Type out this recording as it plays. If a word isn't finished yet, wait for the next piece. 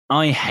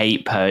I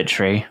hate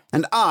poetry.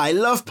 And I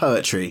love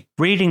poetry.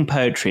 Reading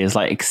poetry is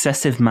like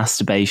excessive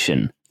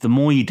masturbation. The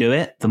more you do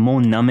it, the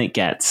more numb it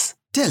gets.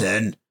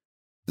 Dylan,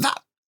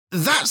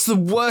 that's the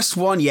worst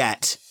one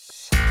yet.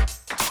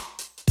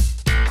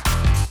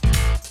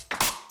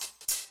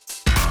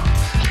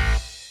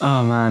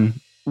 Oh, man.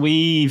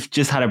 We've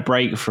just had a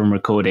break from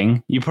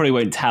recording. You probably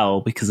won't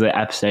tell because the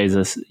episodes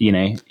are,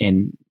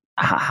 in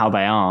how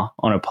they are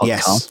on a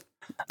podcast.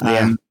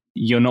 Yes.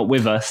 You're not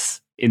with us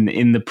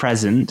in the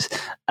present.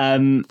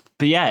 But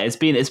yeah, it's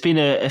been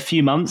a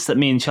few months that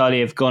me and Charlie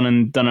have gone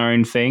and done our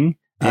own thing.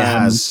 It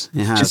has.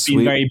 Just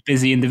been very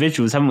busy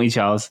individuals, haven't we,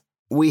 Charles?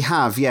 We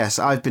have, yes.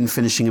 I've been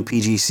finishing a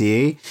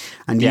PGCE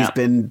and you've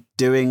been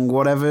doing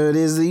whatever it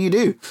is that you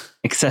do.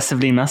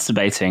 Excessively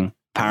masturbating,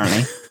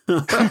 apparently.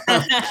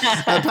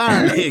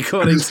 Apparently,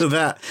 according to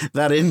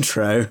that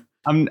intro.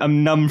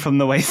 I'm numb from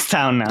the waist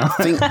down now.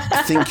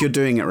 I think you're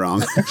doing it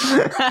wrong.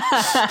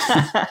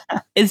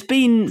 It's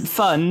been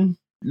fun,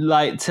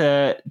 like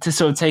to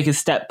sort of take a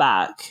step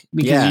back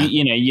because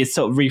you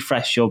sort of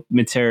refresh your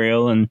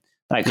material and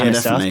that kind of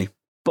definitely. stuff.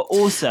 But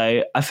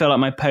also, I feel like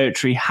my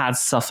poetry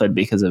has suffered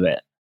because of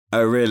it.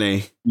 Oh,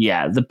 really?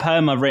 Yeah, the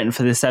poem I've written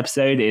for this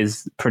episode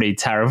is pretty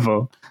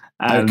terrible.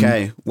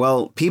 Okay,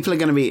 well, people are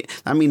going to be.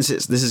 That means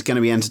this is going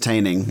to be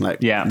entertaining. Like,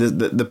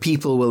 the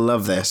people will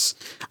love this.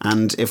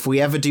 And if we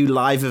ever do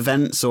live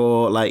events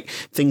or like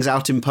things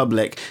out in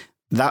public,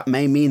 that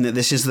may mean that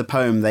this is the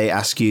poem they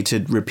ask you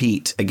to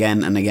repeat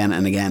again and again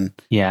and again.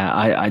 Yeah,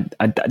 I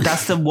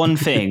that's the one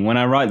thing when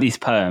I write these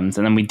poems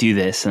and then we do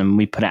this and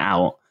we put it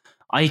out.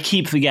 I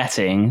keep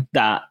forgetting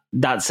that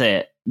that's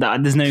it.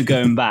 That there's no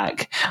going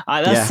back.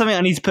 That's something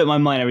I need to put in my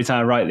mind every time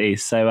I write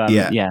these. So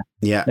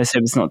let's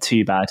hope it's not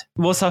too bad.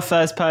 What's our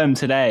first poem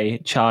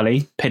today,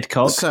 Charlie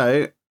Pidcock?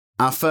 So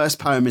our first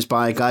poem is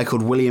by a guy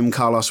called William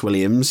Carlos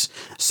Williams.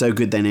 So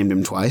good they named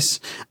him twice.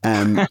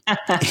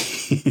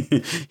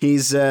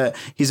 He's a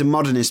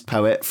modernist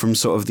poet from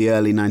sort of the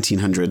early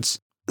 1900s.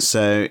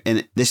 So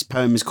this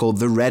poem is called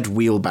The Red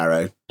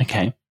Wheelbarrow.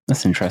 Okay,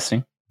 that's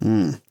interesting.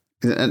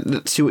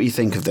 Let's see what you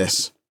think of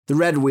this. The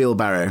Red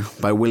Wheelbarrow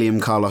by William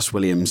Carlos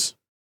Williams.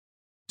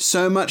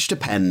 So much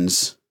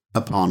depends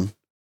upon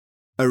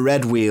a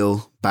red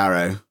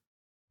wheelbarrow,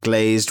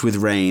 glazed with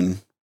rain,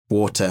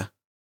 water,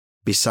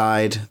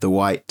 beside the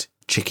white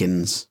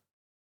chickens.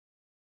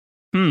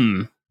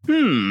 Yeah,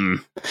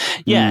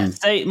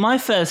 so my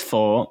first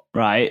thought,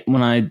 right,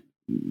 when I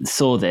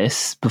saw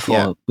this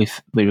before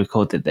we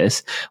recorded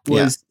this,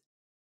 was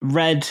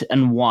red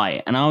and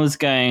white. And I was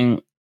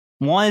going,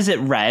 why is it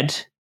red?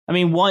 I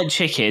mean, white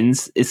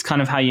chickens is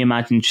kind of how you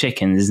imagine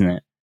chickens, isn't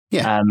it?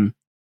 Yeah.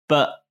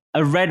 But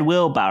a red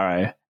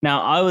wheelbarrow.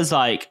 Now, I was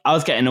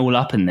getting all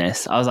up in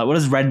this. I was like, what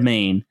does red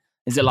mean?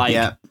 Is it like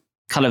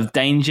kind of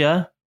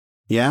danger?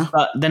 Yeah.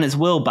 But then it's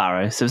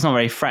wheelbarrow, so it's not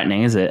very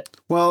threatening, is it?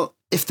 Well,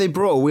 if they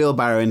brought a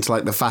wheelbarrow into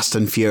like the Fast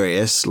and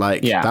Furious,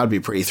 like that would be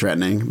pretty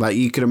threatening. Like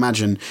you could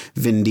imagine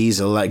Vin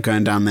Diesel like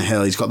going down the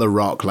hill. He's got the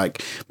Rock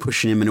like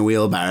pushing him in a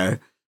wheelbarrow.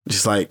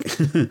 Just like,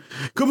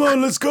 come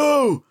on, let's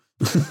go.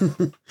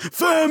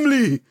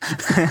 Family.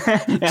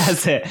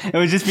 That's it. It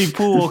would just be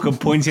Paul Walker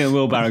pointing at the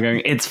wheelbarrow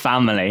going, it's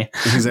family.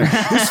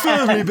 Exactly. It's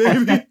family,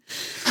 baby.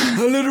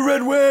 A little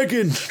red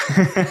wagon.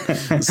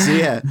 So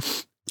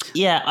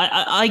yeah,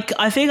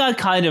 I think I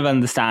kind of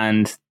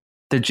understand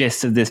the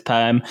gist of this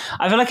poem.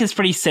 I feel like it's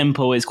pretty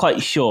simple. It's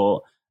quite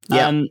short.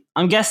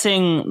 I'm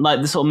guessing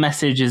like the sort of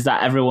message is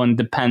that everyone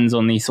depends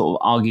on the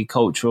sort of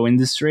agricultural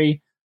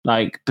industry,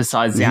 like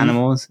besides the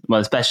animals,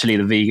 well, especially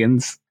the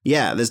vegans.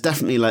 Yeah, there's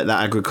definitely like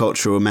that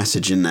agricultural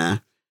message in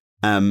there.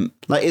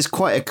 Like it's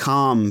quite a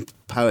calm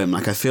poem.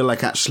 Like I feel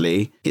like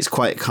actually it's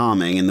quite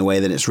calming in the way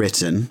that it's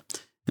written,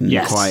 and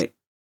quite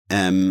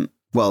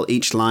well.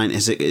 Each line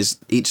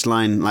each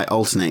line like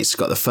alternates. It's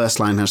got the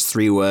first line has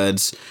 3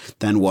 words,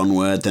 then 1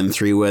 word, then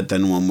 3 word,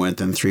 then 1 word,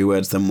 then 3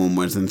 words, then 1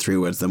 word, then 3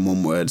 words, then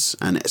 1 words,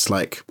 and it's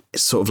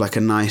sort of like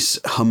a nice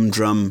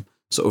humdrum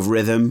sort of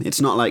rhythm.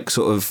 It's not like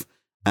sort of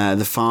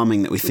the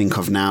farming that we think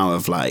of now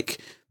of like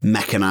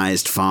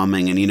mechanized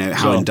farming and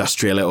how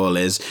industrial it all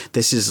is.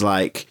 This is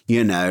like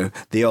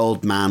the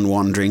old man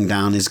wandering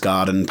down his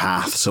garden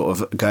path, sort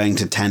of going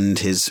to tend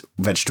his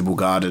vegetable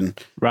garden,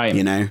 right?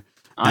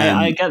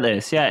 I get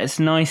this. Yeah, it's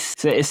nice.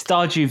 It's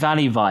Stardew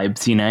Valley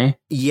vibes,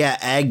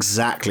 Yeah,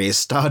 exactly.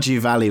 It's Stardew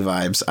Valley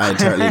vibes. I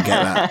totally get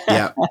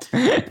that.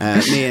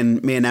 Yeah.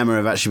 Me and Emma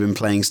have actually been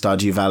playing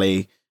Stardew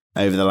Valley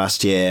over the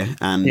last year,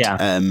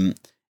 and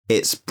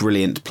it's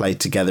brilliant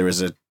played together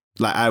as a.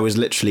 Like I was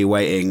literally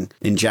waiting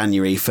in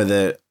January for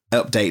the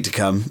update to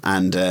come,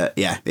 and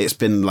it's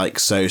been like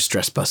so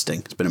stress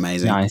busting. It's been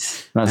amazing.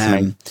 Nice, that's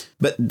amazing.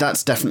 But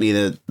that's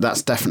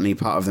definitely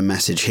part of the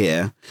message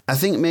here. I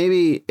think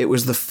maybe it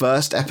was the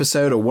first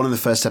episode or one of the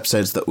first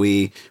episodes that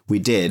we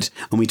did,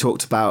 and we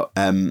talked about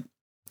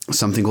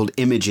something called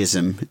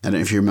imagism. I don't know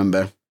if you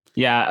remember.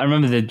 Yeah, I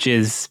remember the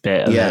jizz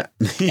bit of it.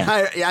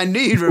 I knew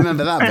you'd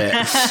remember that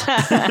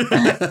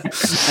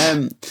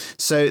bit.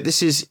 So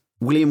this is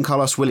William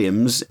Carlos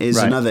Williams is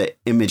another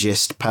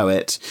imagist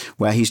poet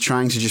where he's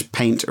trying to just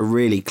paint a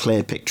really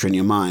clear picture in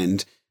your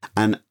mind.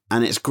 And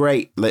it's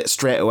great that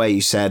straight away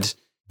you said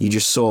you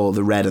just saw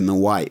the red and the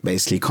white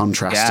basically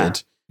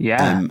contrasted.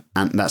 Yeah.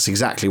 And that's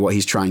exactly what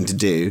he's trying to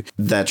do.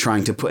 They're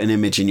trying to put an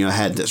image in your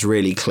head that's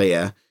really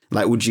clear.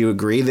 Like, would you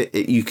agree that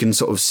you can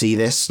sort of see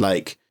this?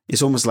 Like,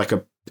 it's almost like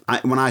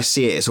when I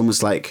see it, it's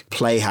almost like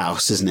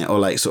Playhouse, isn't it? Or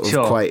like sort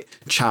of quite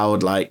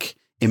childlike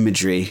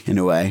imagery in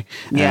a way.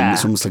 Yeah.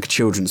 It's almost like a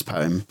children's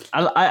poem.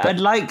 I'd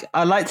like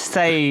to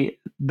say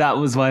that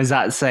was my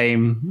exact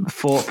same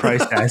thought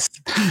process.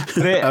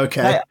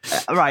 Okay.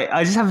 Right.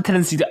 I just have a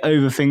tendency to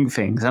overthink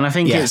things. And I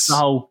think it's the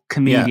whole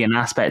comedian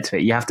aspect to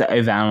it. You have to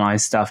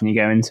overanalyze stuff and you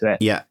go into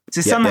it. Yeah.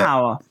 So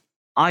somehow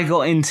I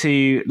got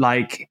into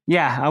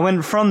I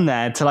went from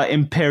there to like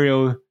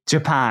Imperial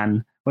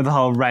Japan with the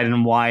whole red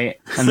and white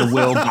and the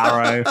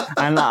wheelbarrow.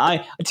 And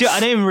I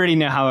don't even really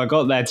know how I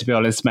got there, to be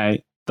honest,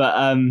 mate. But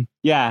I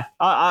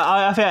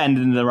think I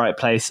ended in the right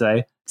place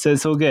though. So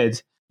it's all good.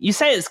 You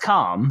say it's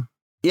calm.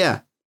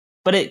 Yeah.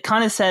 But it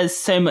kind of says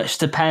so much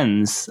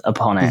depends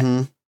upon it.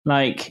 Mm-hmm.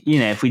 Like,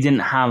 if we didn't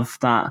have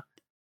that,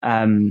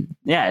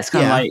 it's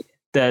kind of like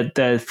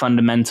the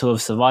fundamental of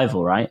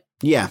survival, right?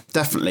 Yeah,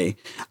 definitely.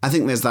 I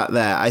think there's that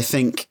there. I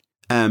think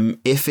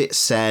if it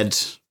said,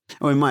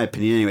 in my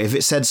opinion anyway, if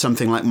it said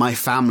something like my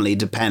family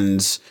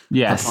depends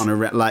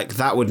upon like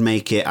that would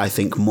make it, I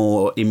think,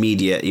 more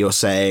immediate. You're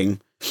saying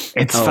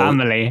it's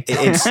family.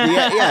 It's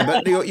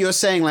but you're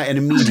saying like an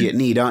immediate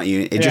need, aren't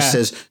you? It just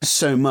says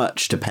so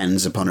much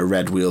depends upon a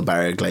red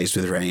wheelbarrow glazed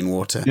with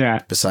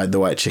rainwater beside the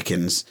white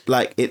chickens.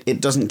 Like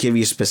it doesn't give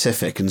you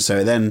specific, and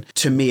so then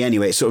to me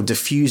anyway, it sort of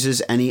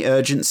diffuses any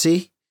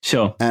urgency.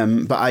 Sure.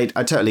 But I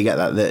totally get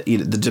that the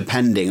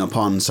depending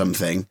upon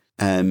something.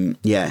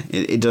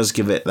 It does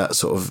give it that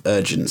sort of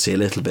urgency a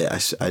little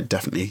bit. I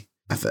definitely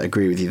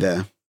agree with you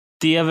there.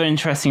 The other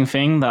interesting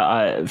thing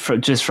that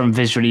just from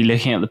visually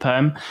looking at the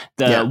poem,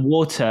 the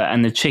water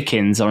and the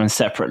chickens are on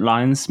separate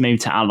lines, maybe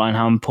to outline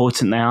how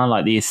important they are,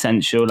 like the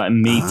essential, like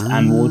meat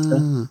and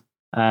water.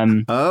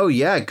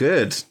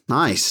 Good.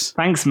 Nice.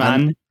 Thanks,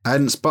 man. I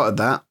hadn't spotted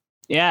that.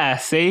 Yeah,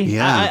 see?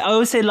 Yeah. I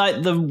always say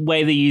like the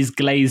way they use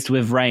glazed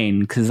with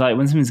rain, because like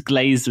when something's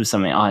glazed with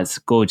something, it's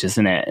gorgeous,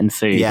 isn't it? In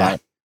food, like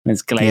when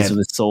it's glazed with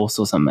a sauce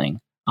or something.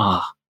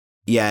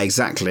 Yeah,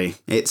 exactly.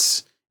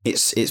 It's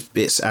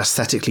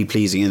aesthetically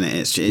pleasing, isn't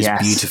it?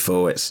 It's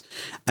beautiful. It's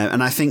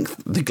and I think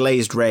the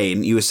glazed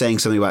rain. You were saying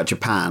something about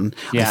Japan.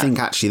 I think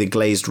actually the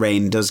glazed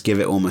rain does give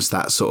it almost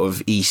that sort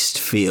of East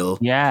feel.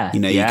 Yeah, you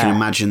can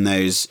imagine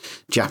those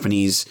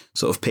Japanese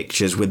sort of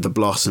pictures with the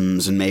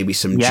blossoms and maybe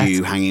some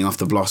dew hanging off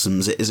the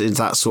blossoms. It's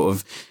that sort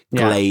of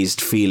glazed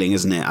feeling,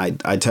 isn't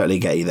it? I totally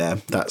get you there.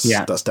 That's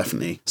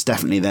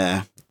definitely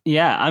there.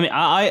 Yeah, I mean,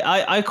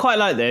 I quite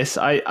like this.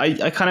 I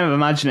kind of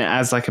imagine it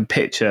as like a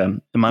picture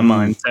in my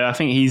mind. So I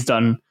think he's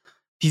done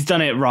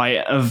it right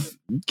of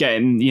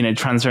getting,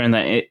 transferring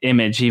that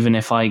image, even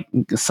if I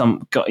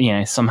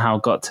somehow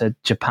got to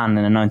Japan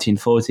in the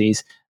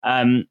 1940s.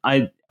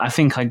 I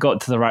think I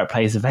got to the right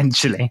place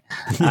eventually.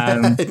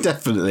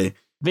 Definitely.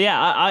 But yeah,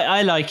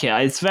 I like it.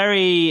 It's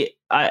very,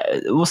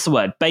 what's the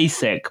word?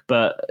 Basic,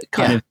 but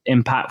kind of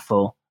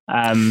impactful.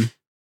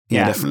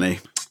 Definitely.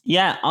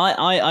 Yeah,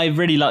 I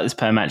really like this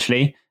poem,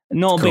 actually.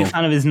 Not a big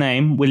fan of his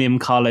name, William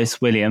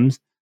Carlos Williams.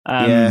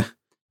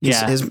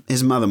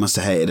 His mother must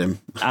have hated him.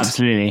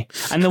 Absolutely.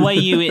 And the way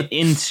you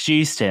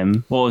introduced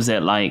him, what was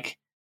it like?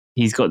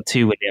 He's got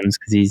two Williams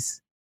because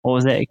he's, what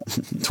was it?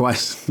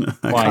 Twice.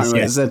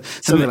 It said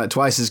something like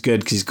twice as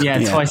good because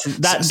he's twice.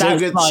 So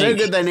good. Like, so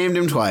good they named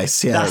him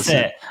twice. Yeah, that's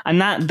it. And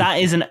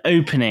that is an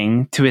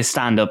opening to his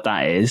stand-up.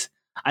 That is,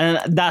 and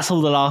that's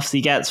all the laughs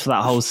he gets for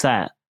that whole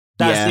set.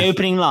 That's the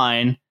opening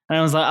line. And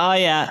I was like, oh,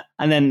 yeah.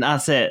 And then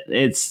that's it.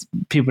 It's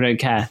people don't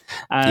care.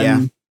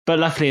 But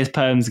luckily his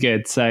poem's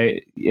good. So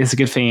it's a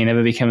good thing he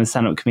never became a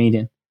stand-up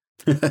comedian.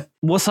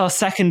 What's our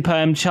second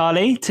poem,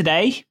 Charlie,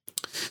 today?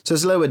 So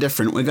it's a little bit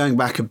different. We're going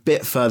back a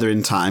bit further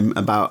in time,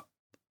 about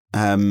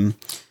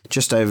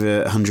just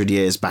over 100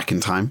 years back in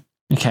time.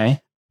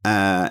 Okay.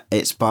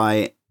 It's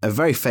by a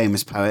very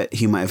famous poet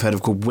you might have heard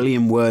of called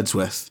William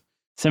Wordsworth.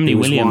 So many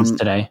Williams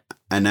today.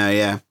 I know,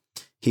 yeah.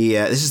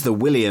 This is the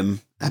William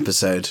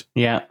episode.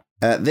 Yeah.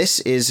 This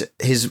is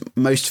his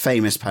most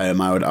famous poem,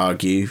 I would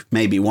argue,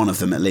 maybe one of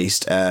them at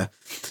least.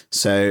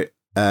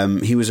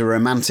 He was a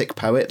romantic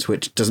poet,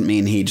 which doesn't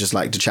mean he just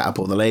liked to chat up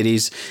all the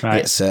ladies.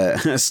 Right. It's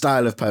a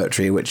style of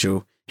poetry, which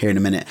you'll hear in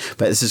a minute.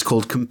 But this is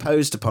called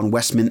Composed Upon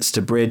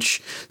Westminster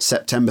Bridge,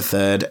 September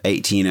 3rd,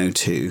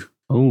 1802.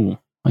 Oh,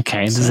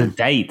 okay. There's a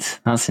date.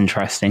 That's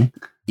interesting.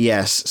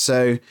 Yes.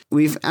 So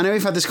I know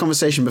we've had this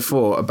conversation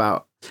before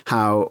about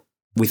how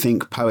we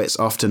think poets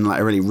often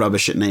are really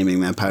rubbish at naming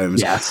their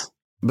poems. Yes.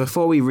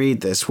 Before we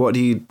read this, what do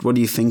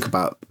you think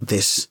about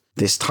this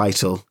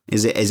title?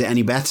 Is it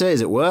any better? Is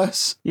it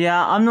worse?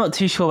 Yeah, I'm not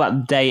too sure about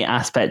the date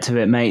aspect of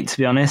it, mate, to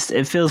be honest.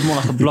 It feels more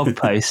like a blog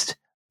post.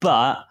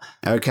 But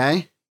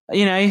okay.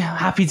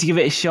 Happy to give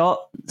it a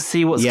shot,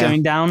 see what's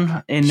going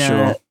down in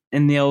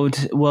the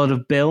old world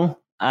of Bill.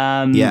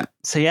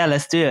 So yeah,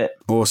 let's do it.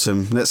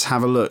 Awesome. Let's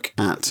have a look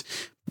at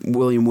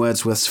William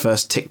Wordsworth's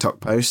first TikTok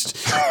post.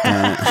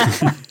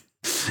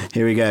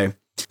 Here we go.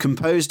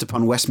 Composed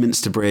upon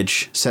Westminster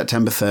Bridge,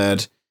 September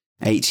 3rd,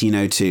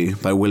 1802,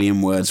 by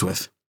William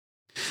Wordsworth.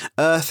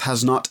 Earth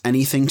has not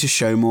anything to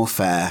show more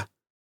fair.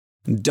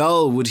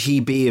 Dull would he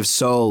be of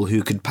soul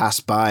who could pass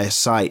by a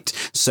sight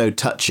so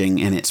touching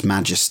in its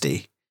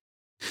majesty.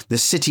 The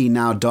city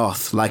now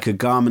doth, like a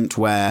garment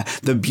wear,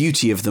 the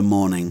beauty of the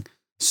morning,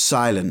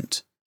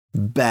 silent,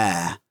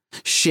 bare.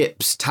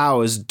 Ships,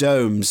 towers,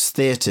 domes,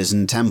 theatres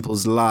and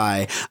temples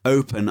lie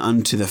open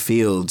unto the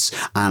fields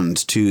and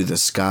to the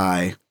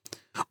sky.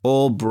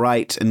 All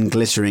bright and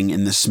glittering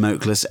in the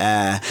smokeless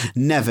air,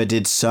 never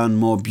did sun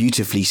more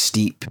beautifully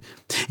steep.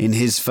 In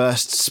his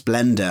first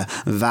splendour,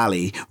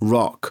 valley,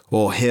 rock,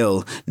 or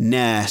hill,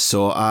 ne'er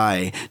saw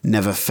I,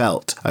 never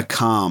felt a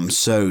calm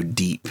so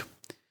deep.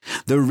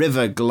 The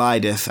river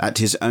glideth at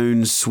his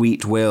own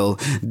sweet will.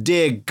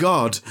 Dear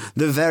God,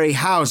 the very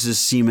houses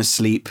seem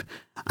asleep,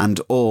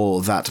 and all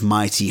that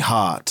mighty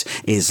heart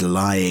is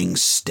lying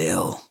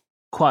still.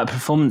 Quite a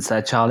performance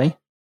there, Charlie.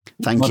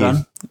 Thank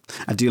you.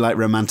 I do like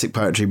romantic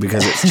poetry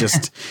because it's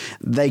just,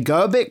 they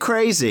go a bit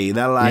crazy.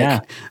 They're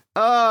like,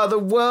 oh, the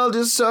world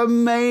is so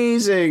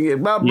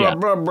amazing. Blah, blah,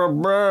 blah, blah,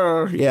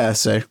 blah. Yeah,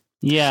 so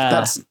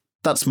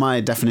that's my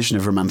definition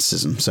of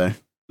romanticism. So,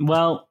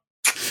 well,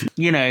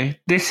 you know,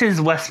 this is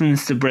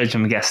Westminster Bridge,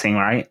 I'm guessing,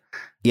 right?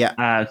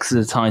 Yeah. Because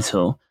of the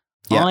title.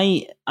 Yeah.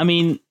 I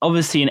mean,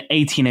 obviously in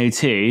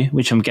 1802,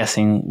 which I'm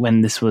guessing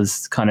when this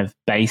was kind of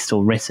based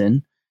or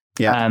written,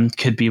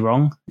 could be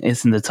wrong.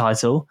 It's in the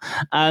title.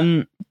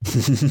 I'm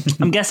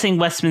guessing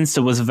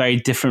Westminster was a very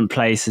different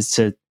place as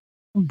to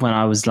when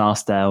I was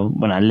last there,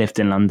 when I lived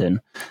in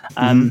London.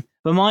 But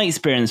my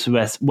experience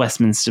with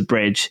Westminster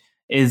Bridge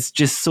is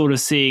just sort of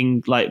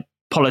seeing like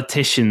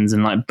politicians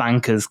and like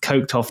bankers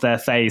coked off their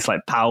face, like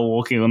power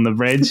walking on the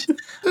bridge.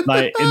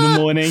 Like in the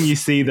morning, you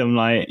see them,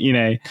 like, you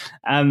know,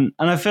 and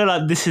I feel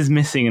like this is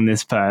missing in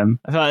this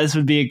poem. I feel like this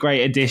would be a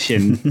great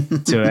addition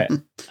to it.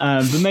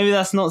 But maybe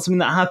that's not something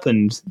that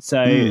happened.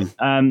 So,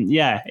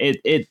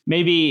 it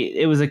maybe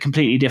it was a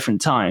completely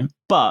different time.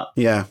 But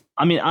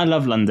I mean, I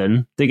love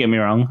London. Don't get me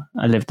wrong.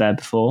 I lived there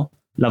before.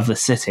 Love the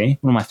city.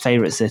 One of my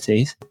favorite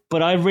cities.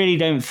 But I really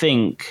don't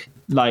think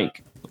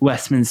like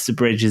Westminster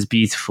Bridge is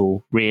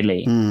beautiful,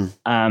 really.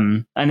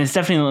 And it's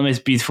definitely not the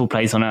most beautiful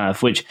place on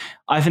earth, which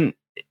I think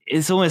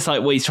it's almost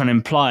like what he's trying to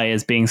imply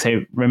as being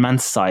so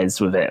romanticized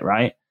with it,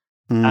 right?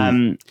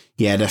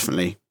 Yeah,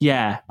 definitely.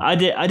 Yeah, I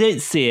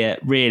don't see it,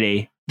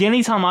 really. The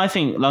only time I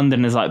think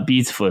London is like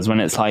beautiful is when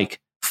it's like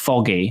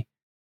foggy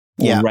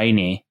or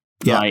rainy.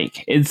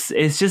 Like it's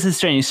just a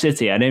strange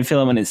city. I don't feel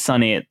like when it's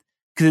sunny,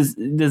 because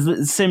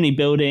there's so many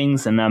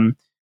buildings and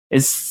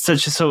it's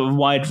such a sort of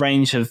wide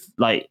range of,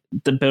 like,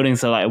 the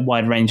buildings are like a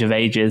wide range of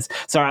ages.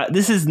 Sorry,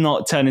 this is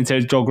not turned into a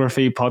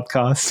geography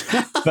podcast,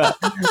 but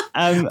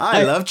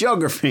I love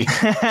geography.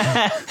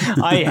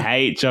 I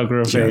hate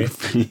geography.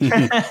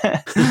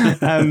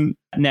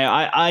 No,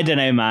 I don't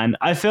know, man.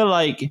 I feel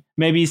like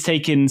maybe he's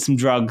taken some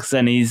drugs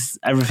and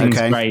everything's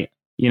great,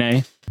 you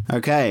know?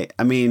 Okay.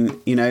 I mean,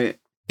 you know,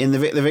 in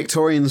the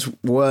Victorians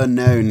were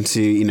known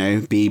to, you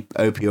know, be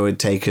opioid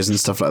takers and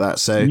stuff like that.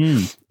 So,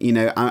 you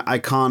know, I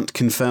can't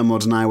confirm or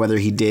deny whether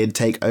he did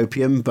take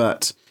opium,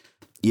 but,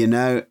 you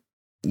know,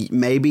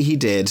 maybe he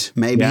did.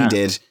 Maybe he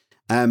did.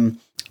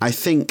 I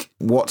think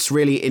what's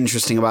really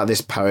interesting about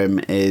this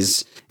poem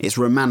is it's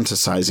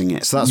romanticizing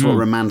it. So that's what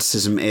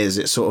romanticism is.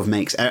 It sort of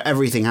makes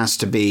everything has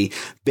to be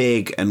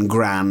big and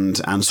grand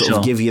and sort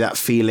of give you that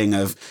feeling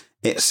of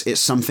it's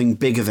something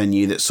bigger than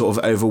you that sort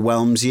of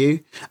overwhelms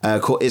you.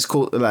 It's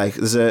called, like,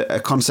 there's a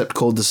concept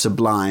called the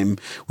sublime,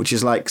 which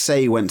is like,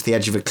 say you went to the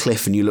edge of a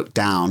cliff and you looked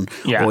down,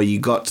 or you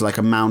got to like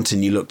a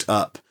mountain, you looked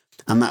up,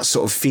 and that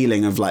sort of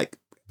feeling of like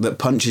that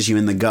punches you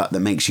in the gut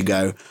that makes you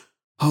go,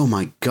 oh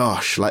my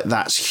gosh, like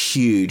that's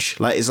huge.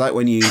 Like it's like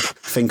when you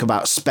think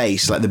about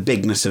space, like the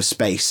bigness of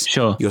space.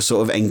 Sure. You're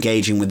sort of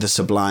engaging with the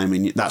sublime,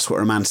 and that's what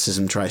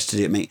romanticism tries to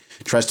do. It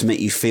tries to make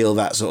you feel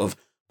that sort of,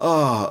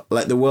 oh,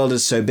 like the world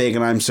is so big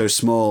and I'm so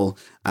small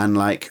and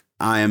like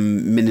I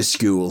am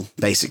minuscule,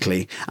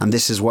 basically. And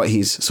this is what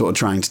he's sort of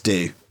trying to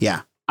do.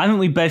 Yeah. I think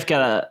we both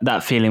get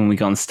that feeling when we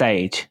go on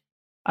stage.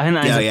 I think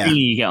that is a feeling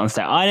you get on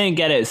stage. I don't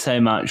get it so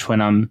much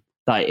when I'm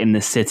like in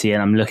the city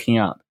and I'm looking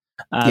up.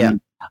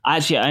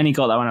 Actually, I only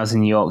got that when I was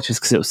in New York just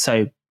because it was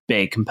so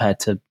big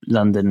compared to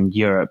London and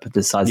Europe,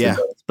 the size of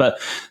the world. But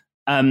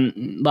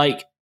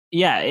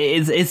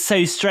it's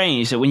so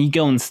strange that when you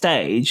go on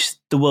stage,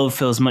 the world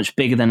feels much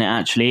bigger than it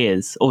actually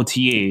is, or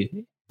to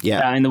you.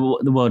 Yeah, I mean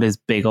the world is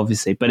big,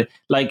 obviously, but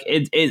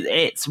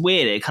it's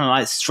weird. It kind of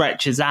like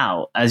stretches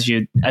out as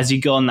you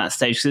go on that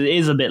stage, because it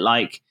is a bit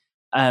like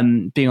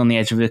being on the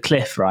edge of a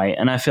cliff, right?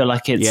 And I feel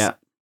like it's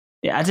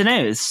I don't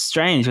know. It's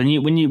strange when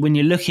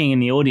you're looking in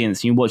the audience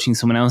and you're watching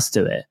someone else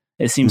do it.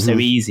 It seems so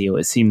easy, or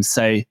it seems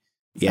so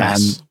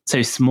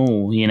so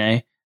small, you know.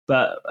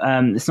 But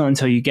it's not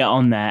until you get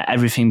on there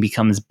everything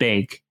becomes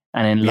big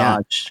and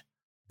enlarged.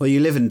 Well, you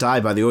live and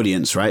die by the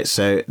audience, right?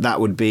 So that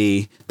would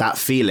be that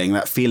feeling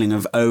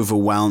of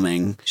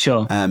overwhelming,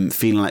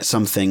 feeling like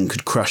something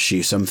could crush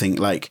you, something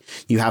like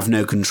you have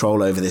no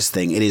control over this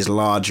thing. It is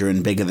larger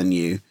and bigger than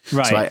you.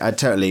 Right. So I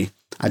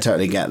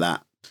totally get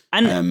that.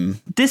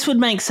 And this would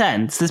make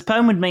sense. This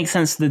poem would make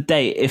sense to the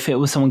date if it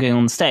was someone going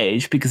on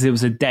stage, because it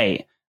was a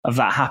date of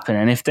that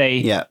happening. And if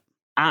they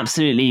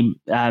absolutely,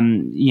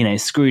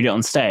 screwed it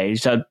on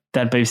stage,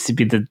 that'd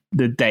basically be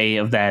the day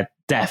of their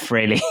death,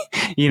 really.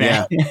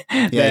 The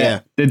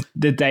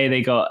day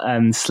they got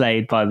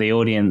slayed by the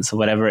audience or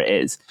whatever it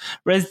is.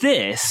 Whereas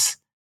this,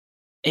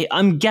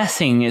 I'm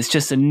guessing it's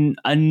just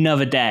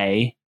another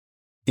day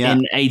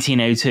in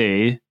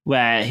 1802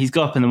 where he's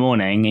got up in the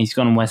morning, he's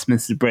gone on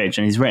Westminster Bridge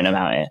and he's written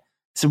about it.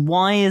 So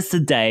why is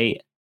the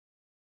date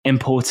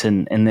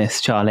important in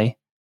this, Charlie?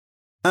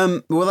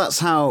 Well, that's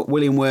how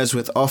William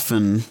Wordsworth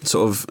often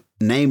sort of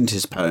named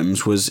his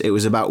poems. It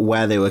was about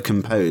where they were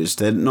composed.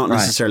 They're not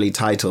necessarily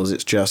titles.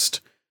 It's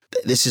just,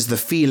 this is the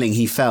feeling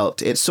he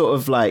felt. It's sort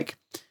of like,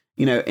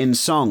 in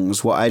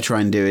songs, what I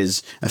try and do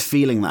is a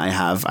feeling that I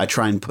have, I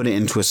try and put it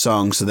into a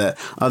song so that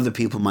other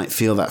people might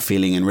feel that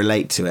feeling and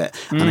relate to it.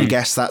 And I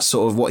guess that's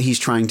sort of what he's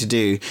trying to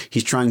do.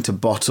 He's trying to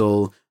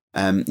bottle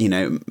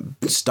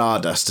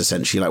stardust,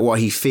 essentially, like what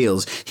he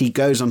feels. He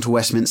goes onto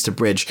Westminster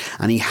Bridge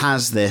and he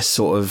has this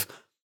sort of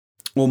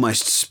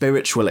almost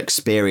spiritual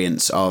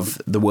experience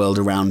of the world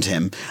around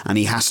him, and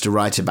he has to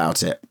write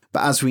about it.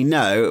 But as we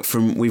know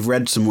we've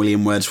read some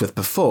William Wordsworth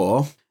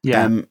before,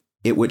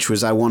 which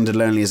was I Wandered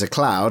Lonely as a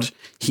Cloud,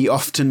 he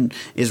often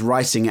is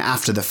writing it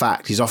after the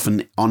fact. He's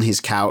often on his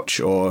couch,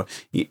 or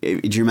do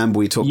you remember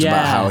we talked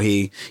about how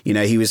he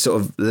was sort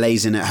of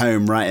lazing at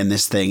home writing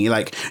this thing?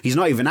 He's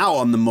not even out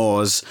on the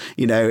moors,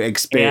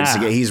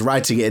 experiencing it. He's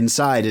writing it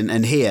inside.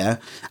 And here,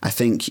 I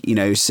think,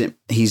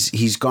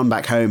 he's gone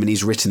back home and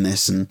he's written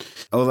this. And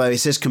although it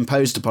says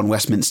composed upon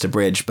Westminster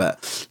Bridge,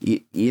 but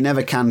you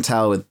never can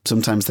tell.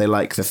 Sometimes they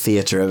like the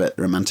theatre of it,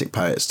 romantic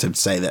poets, to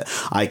say that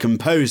I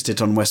composed it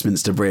on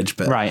Westminster Bridge.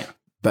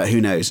 But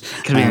who knows?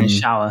 Could be in the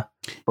shower.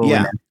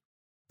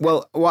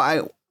 Well,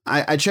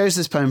 I chose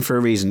this poem for a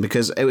reason,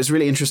 because it was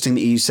really interesting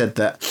that you said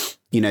that,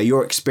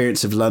 your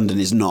experience of London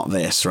is not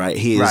this, right?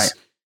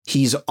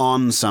 He's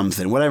on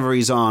something. Whatever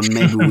he's on,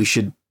 maybe we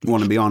should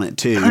want to be on it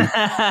too,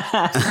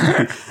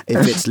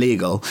 if it's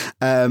legal.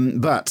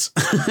 But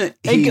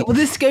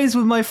this goes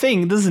with my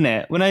thing, doesn't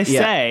it? When I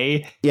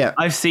say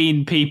I've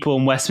seen people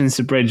on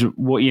Westminster Bridge,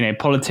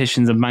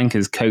 politicians and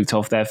bankers coked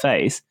off their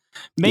face,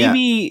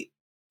 maybe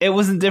it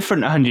wasn't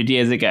different 100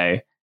 years ago.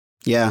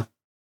 Yeah.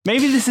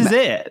 Maybe this is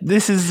it.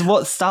 This is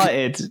what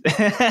started.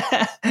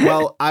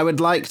 Well, I would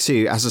like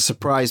to, as a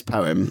surprise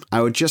poem,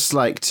 I would just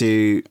like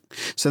to...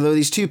 So there were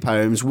these two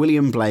poems,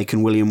 William Blake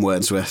and William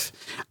Wordsworth,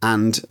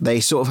 and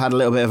they sort of had a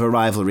little bit of a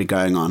rivalry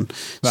going on.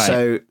 Right.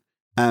 So...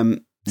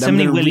 so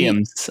many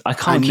Williams. I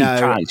can't keep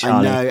track,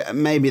 Charlie. I know.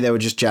 Maybe they were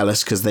just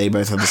jealous because they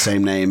both had the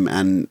same name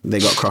and they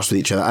got cross with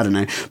each other. I don't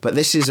know. But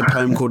this is a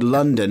poem called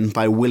London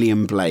by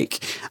William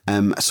Blake.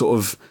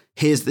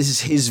 This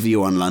is his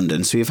view on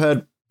London. So you've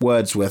heard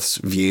Wordsworth's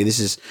view. This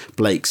is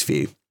Blake's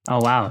view. Oh,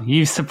 wow.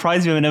 You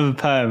surprised me with another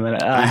poem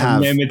I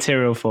have no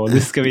material for.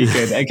 This is going to be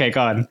good. Okay,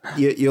 go on.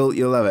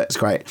 You'll love it. It's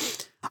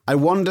great. I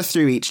wander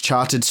through each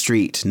chartered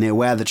street near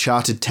where the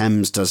chartered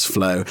Thames does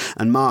flow,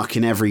 and mark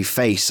in every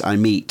face I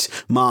meet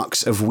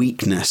marks of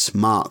weakness,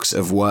 marks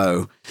of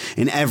woe.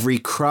 In every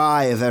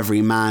cry of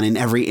every man, in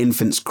every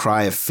infant's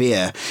cry of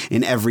fear,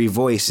 in every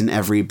voice, in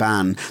every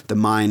ban, the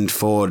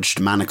mind-forged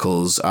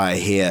manacles I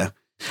hear.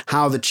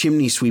 How the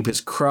chimney sweepers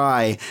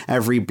cry,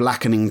 every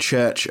blackening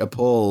church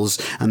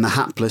appalls, and the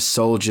hapless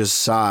soldier's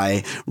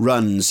sigh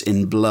runs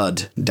in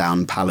blood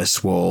down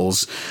palace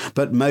walls.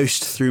 But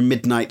most through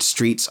midnight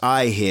streets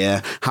I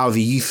hear how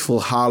the youthful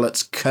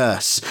harlot's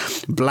curse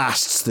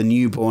blasts the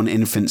newborn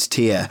infant's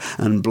tear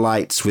and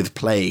blights with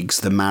plagues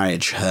the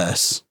marriage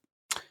hearse.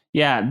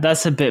 Yeah,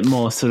 that's a bit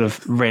more sort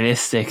of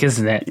realistic,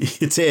 isn't it?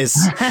 It is,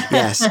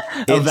 yes.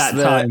 Of that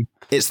time.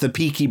 It's the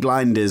Peaky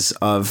Blinders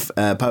of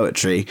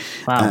poetry.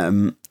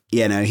 Wow.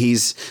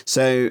 He's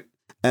so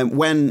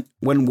when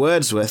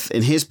Wordsworth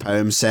in his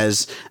poem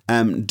says,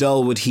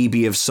 dull would he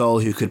be of soul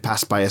who could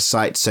pass by a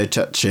sight so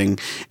touching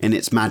in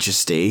its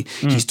majesty.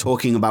 He's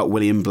talking about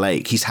William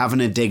Blake. He's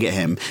having a dig at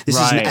him. This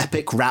is an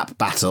epic rap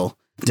battle,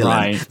 Dylan.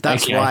 Right.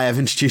 That's why I've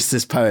introduced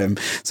this poem.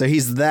 So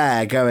he's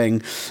there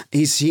going,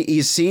 he's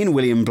seen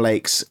William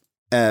Blake's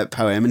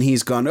poem and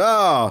he's gone,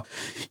 oh,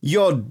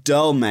 you're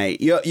dull, mate.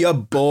 You're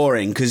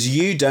boring because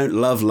you don't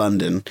love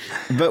London.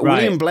 But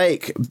William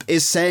Blake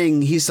is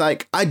saying, he's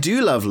like, I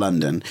do love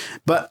London,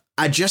 but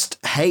I just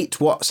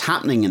hate what's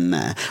happening in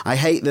there. I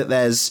hate that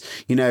there's,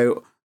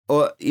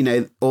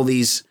 all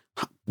these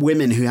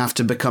women who have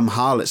to become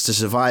harlots to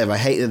survive. I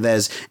hate that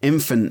there's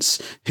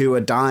infants who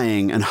are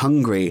dying and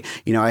hungry.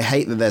 I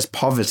hate that there's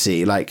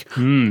poverty,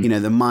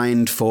 the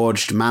mind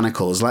forged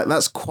manacles. Like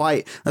that's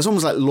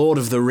almost like Lord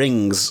of the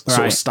Rings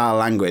sort of style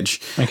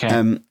language.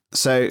 Okay.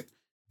 So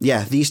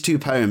these two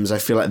poems, I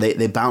feel like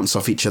they bounce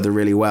off each other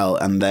really well,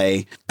 and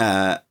they're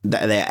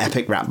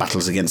epic rap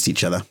battles against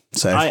each other.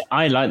 So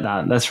I like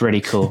that. That's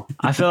really cool.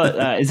 I feel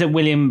like is it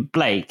William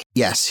Blake?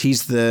 Yes,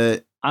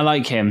 I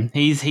like him.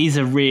 He's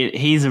a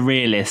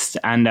realist,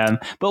 and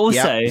but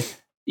also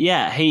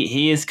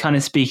he is kind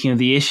of speaking of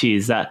the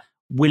issues that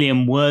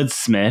William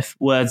Wordsworth,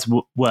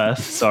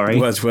 sorry,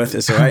 Wordsworth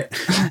is all right,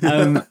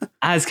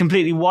 has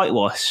completely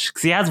whitewashed,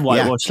 because he has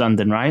whitewashed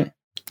London, right?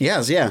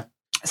 Yes, yeah.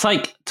 It's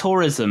like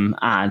tourism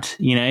ad,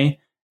 you know.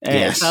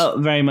 It felt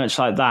very much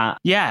like that.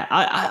 Yeah,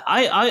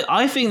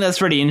 I think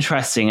that's really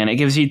interesting, and it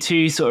gives you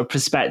two sort of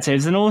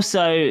perspectives, and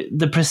also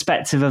the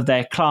perspective of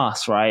their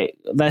class, right?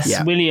 There's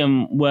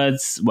William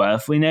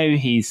Wordsworth. We know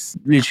he's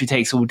literally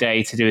takes all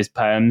day to do his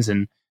poems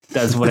and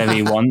does whatever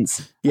he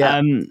wants.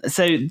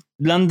 So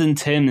London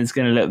Tim is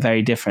going to look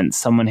very different.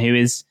 Someone who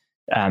is,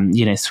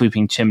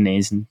 sweeping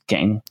chimneys and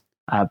getting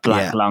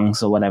black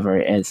lungs or whatever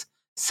it is.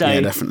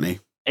 So definitely.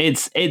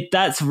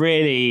 That's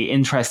really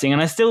interesting,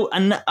 and I still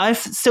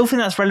think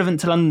that's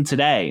relevant to London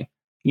today.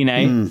 You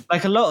know,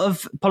 like a lot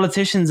of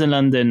politicians in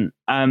London,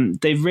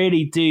 they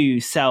really do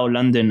sell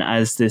London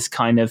as this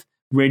kind of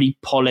really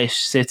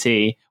polished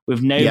city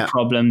with no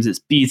problems. It's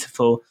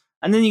beautiful,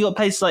 and then you got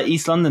places like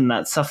East London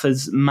that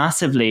suffers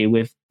massively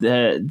with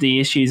the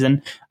issues.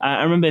 And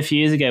I remember a few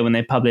years ago when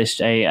they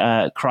published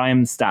a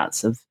crime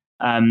stats of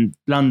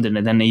London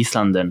and then East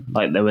London,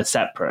 like they were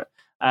separate.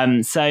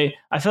 So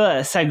I feel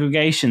like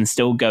segregation's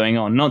still going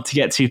on, not to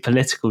get too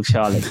political,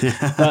 Charlie.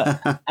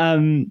 But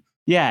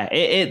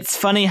it's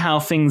funny how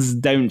things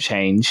don't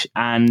change,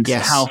 and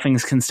how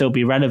things can still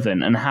be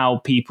relevant, and how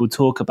people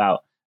talk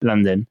about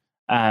London.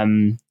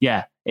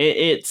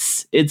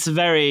 It's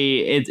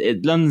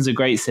London's a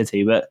great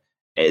city, but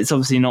it's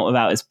obviously not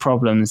without its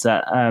problems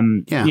that,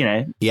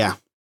 Yeah,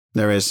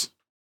 there is.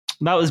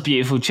 That was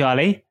beautiful,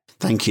 Charlie.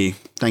 Thank you.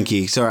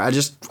 Sorry, I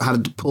just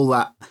had to pull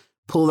that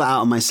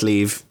out of my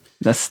sleeve.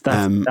 That's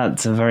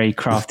a very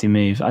crafty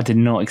move. I did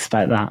not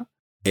expect that.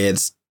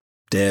 It's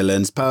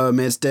Dylan's poem.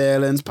 It's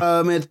Dylan's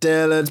poem. It's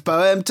Dylan's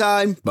poem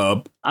time,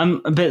 Bob.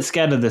 I'm a bit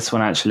scared of this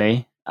one,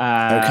 actually.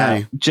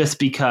 Okay. Just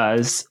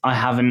because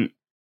I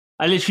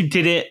literally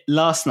did it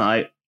last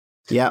night.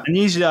 Yeah. And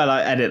usually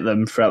I edit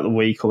them throughout the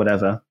week or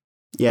whatever.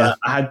 Yeah. But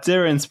I had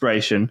zero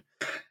inspiration,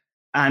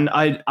 and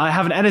I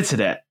haven't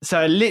edited it. So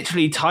I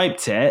literally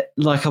typed it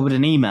like I would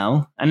an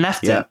email and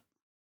left it.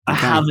 I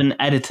haven't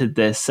edited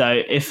this. So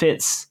if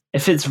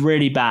it's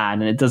really bad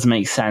and it doesn't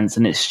make sense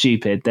and it's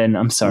stupid, then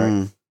I'm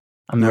sorry.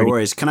 No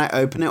worries. Can I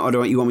open it, or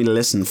do you want me to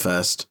listen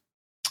first?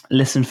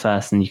 Listen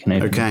first and you can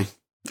open it.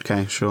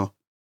 Okay, sure.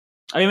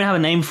 I don't even have a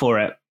name for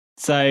it.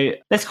 So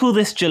let's call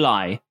this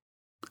July.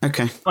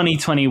 Okay.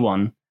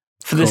 2021.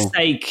 For the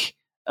sake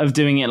of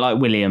doing it like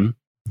William.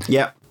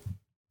 Yep.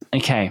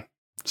 Okay.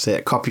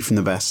 So copy from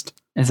the best.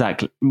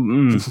 Exactly.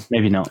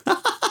 Maybe not.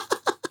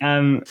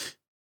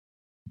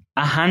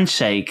 A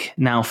handshake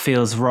now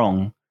feels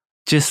wrong,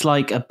 just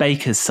like a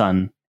baker's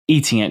son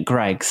eating at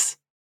Greg's.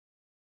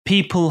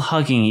 People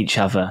hugging each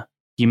other,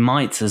 you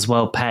might as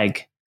well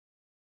peg.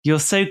 You're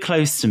so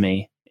close to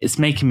me, it's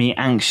making me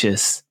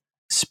anxious,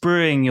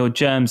 spewing your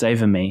germs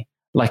over me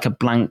like a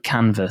blank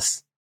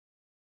canvas.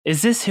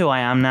 Is this who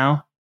I am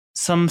now?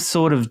 Some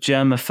sort of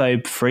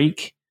germaphobe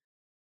freak?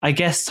 I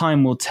guess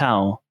time will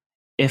tell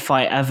if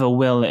I ever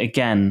will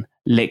again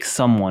lick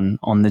someone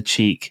on the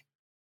cheek.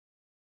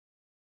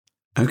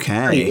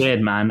 Okay. Pretty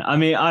weird, man. I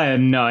mean, I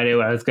had no idea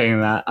where I was going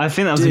with that. I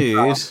think that was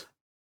Dude,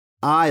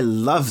 I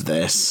love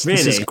this.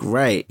 Really? This is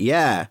great.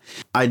 Yeah.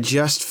 I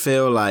just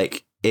feel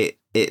like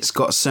it's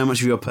got so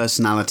much of your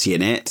personality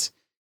in it.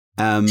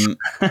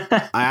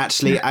 I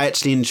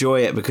actually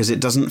enjoy it because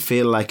it doesn't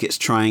feel like it's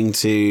trying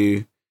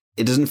too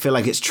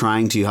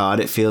hard.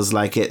 It feels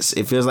like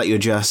you're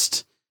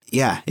just,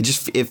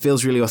 it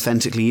feels really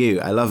authentically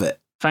you. I love it.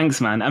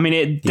 Thanks, man. I mean,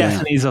 it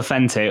definitely is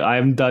authentic. I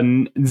have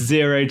done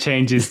zero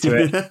changes to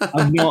it.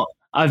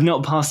 I've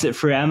not passed it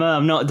through Emma.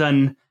 I've not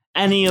done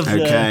any of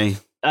the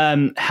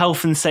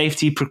health and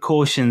safety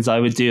precautions I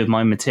would do with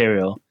my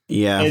material.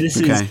 Yeah. This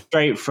is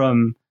straight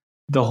from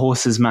the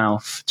horse's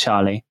mouth,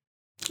 Charlie.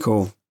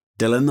 Cool.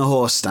 Dylan the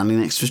horse standing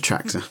next to his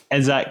tractor.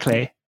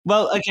 Exactly.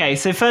 Well, okay.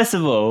 So first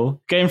of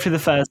all, going through the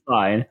first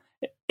line,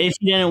 if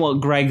you don't know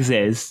what Greg's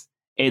is,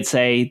 it's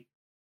a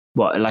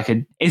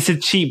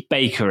cheap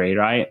bakery,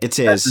 right? It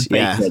is,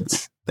 yeah.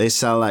 They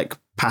sell like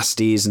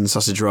pasties and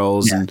sausage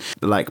rolls and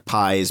like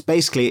pies,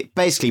 basically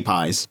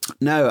pies.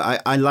 No,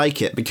 I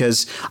like it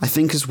because I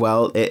think as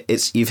well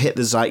it's you've hit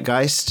the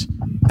zeitgeist.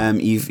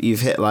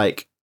 You've hit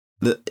like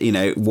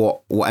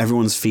what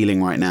everyone's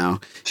feeling right now.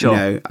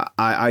 Sure.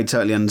 I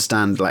totally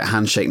understand. Like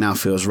handshake now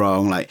feels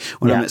wrong. Like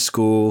when I'm at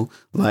school,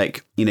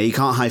 like you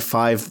can't high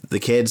five the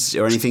kids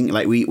or anything.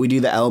 Like we do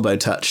the elbow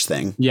touch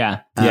thing.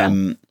 Yeah.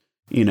 And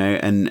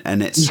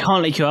it's you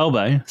can't lick your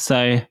elbow,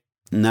 so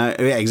no,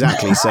 yeah,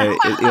 exactly. So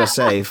you're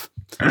safe.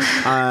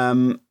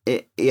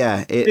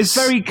 It's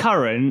very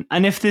current,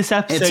 and if this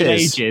episode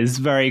ages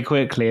very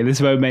quickly,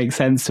 this won't make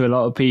sense to a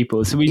lot of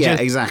people. So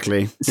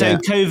exactly. So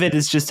COVID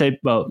is just the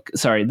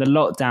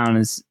lockdown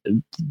has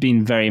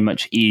been very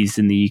much eased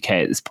in the UK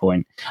at this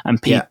point,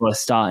 and people are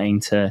starting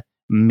to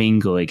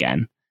mingle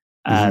again.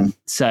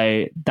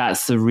 So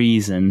that's the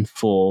reason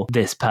for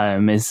this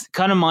poem, is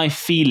kind of my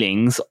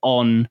feelings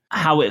on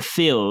how it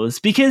feels,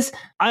 because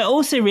I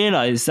also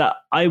realized that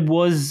I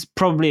was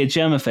probably a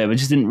germaphobe. I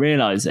just didn't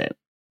realize it.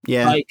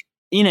 Yeah. Like,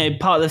 you know,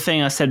 part of the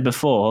thing I said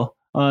before,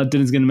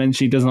 Dylan's going to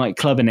mention he doesn't like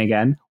clubbing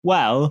again.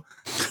 Well,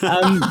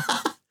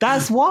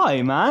 that's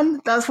why, man.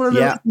 That's one of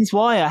the reasons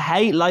why I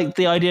hate like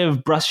the idea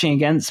of brushing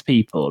against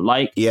people.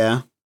 Like,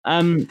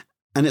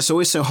 and it's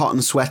always so hot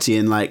and sweaty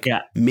and like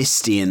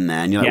misty in there.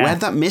 And you're like,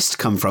 where'd that mist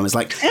come from? It's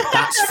like,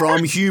 that's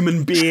from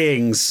human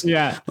beings.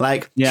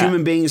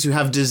 Human beings who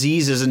have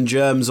diseases and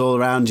germs all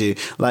around you.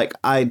 Like,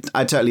 I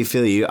totally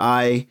feel you.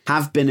 I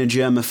have been a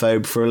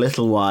germaphobe for a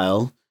little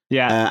while.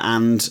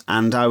 And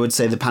I would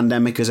say the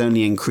pandemic has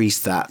only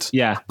increased that.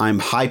 I'm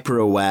hyper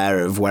aware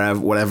of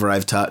whatever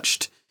I've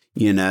touched,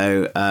 you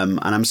know, and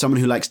I'm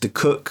someone who likes to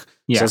cook.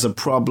 So there's a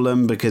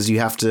problem because you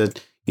have to...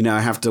 You know,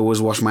 I have to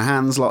always wash my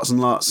hands lots and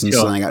lots. And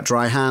so then I got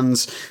dry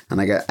hands and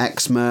I get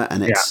eczema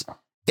and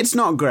it's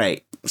not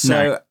great.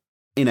 So,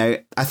 you know,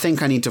 I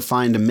think I need to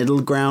find a middle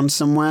ground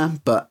somewhere.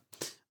 But,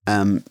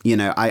 you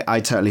know,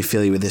 I totally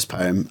feel you with this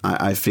poem.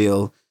 I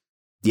feel,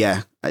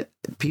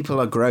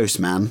 people are gross,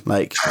 man.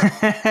 Like,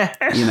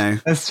 you know.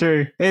 That's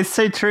true. It's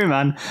so true,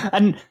 man.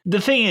 And the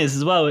thing is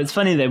as well, it's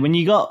funny though, when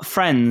you got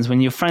friends,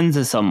 when you're friends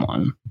with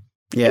someone,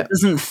 it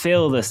doesn't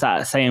feel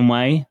that same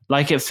way.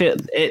 Like it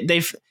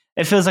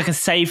feels like a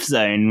safe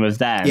zone with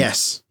them.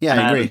 Yes. Yeah,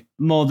 I agree.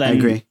 More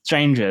than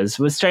strangers.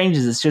 With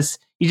strangers, it's just,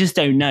 you just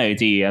don't know,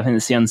 do you? I think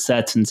it's the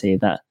uncertainty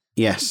that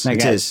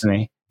it is.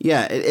 Me.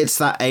 Yeah, it's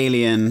that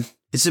alien.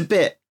 It's a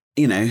bit,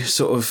 you know,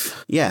 sort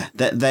of,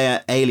 that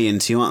they're alien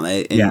to you, aren't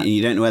they? And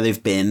you don't know where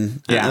they've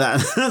been.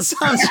 That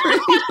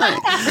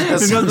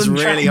sounds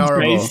really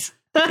horrible.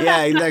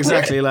 Yeah,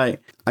 exactly. Like,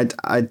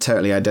 I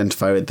totally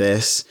identify with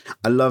this.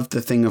 I love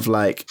the thing of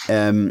like,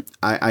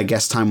 I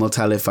guess time will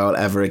tell if I'll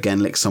ever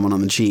again lick someone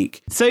on the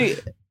cheek. So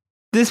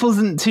this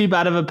wasn't too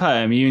bad of a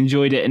poem. You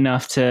enjoyed it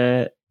enough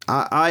to...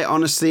 I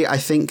honestly, I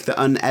think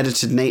the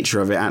unedited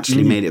nature of it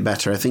actually made it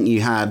better. I think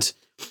you had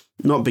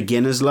not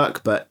beginner's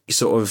luck, but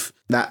sort of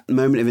that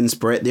moment of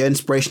inspiration. The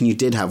inspiration you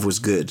did have was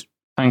good.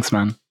 Thanks,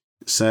 man.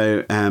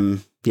 So,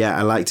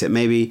 I liked it.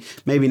 Maybe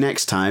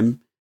next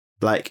time,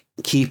 like,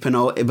 keep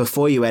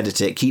before you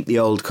edit it, keep the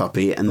old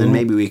copy, and then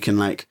maybe we can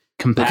like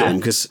compare them,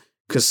 because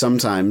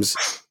sometimes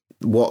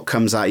what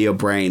comes out of your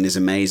brain is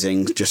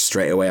amazing just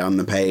straight away on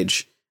the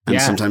page, and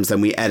sometimes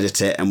then we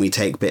edit it and we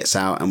take bits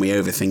out and we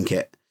overthink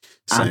it.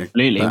 So,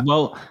 absolutely.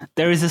 Well,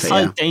 there is a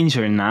slight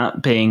danger in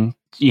that, being,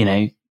 you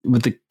know,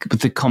 with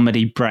the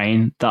comedy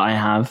brain that I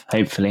have,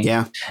 hopefully,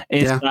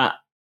 that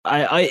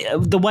I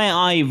the way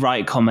I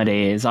write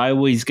comedy is I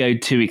always go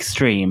too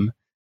extreme.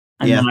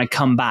 And then I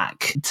come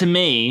back. To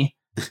me,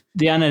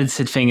 the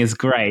unedited thing is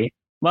great.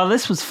 Well,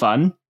 this was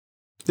fun.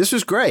 This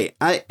was great.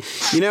 I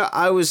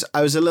was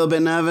a little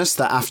bit nervous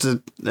that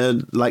after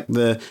like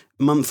the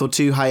month or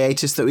two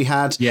hiatus that we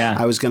had,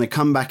 I was going to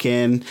come back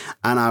in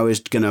and I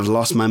was going to have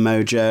lost my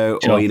mojo,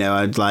 or, you know,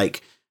 I'd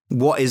like,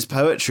 what is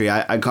poetry?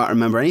 I can't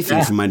remember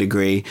anything from my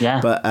degree.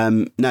 But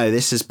no,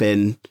 this has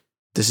been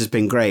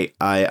great.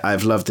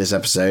 I've loved this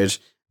episode.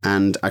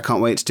 And I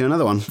can't wait to do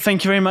another one.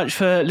 Thank you very much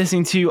for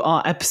listening to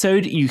our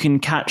episode. You can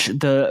catch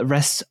the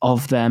rest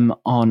of them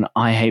on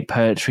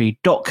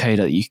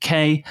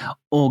ihatepoetry.co.uk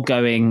or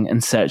going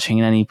and searching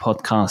in any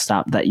podcast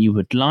app that you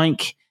would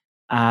like.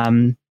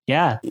 You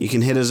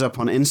can hit us up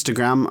on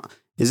Instagram.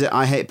 Is it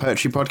I Hate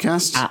Poetry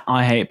Podcast? At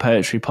I Hate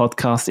Poetry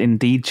Podcast,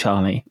 indeed,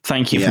 Charlie.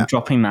 Thank you for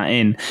dropping that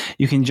in.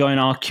 You can join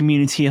our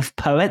community of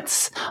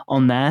poets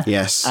on there.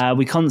 Yes.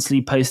 We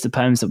constantly post the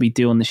poems that we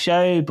do on the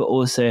show, but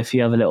also a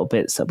few other little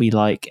bits that we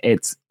like.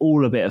 It's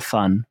all a bit of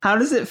fun. How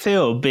does it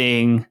feel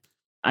being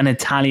an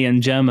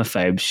Italian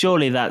germaphobe?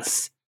 Surely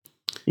that's...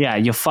 Yeah,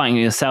 you're fighting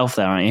yourself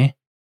there, aren't you?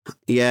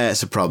 Yeah,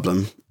 it's a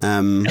problem.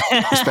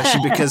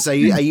 Especially because I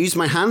use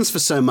my hands for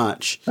so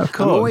much. Of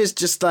course. I'm always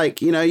just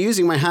like, you know,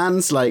 using my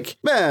hands like,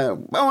 I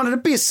wanted a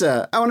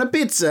pizza. I want a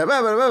pizza.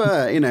 Blah, blah, blah,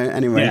 blah. You know,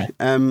 anyway.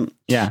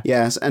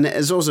 Yes. And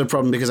it's also a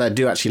problem because I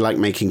do actually like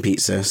making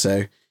pizza.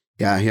 So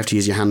yeah, you have to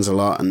use your hands a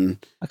lot,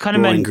 and I kind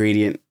of meant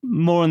ingredient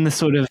more on the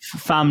sort of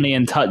family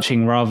and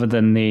touching rather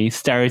than the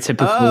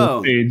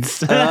stereotypical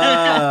foods.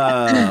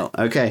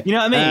 Okay. You know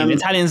what I mean?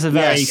 Italians are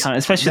very kind of,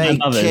 especially their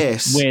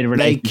mothers, weird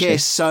relationships. They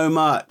kiss so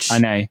much. I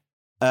know.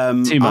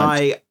 Too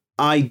much.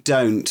 I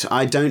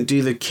don't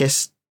do the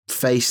kiss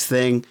face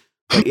thing,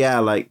 but yeah,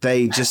 like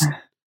they do,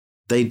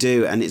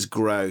 and it's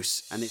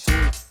gross, and it's.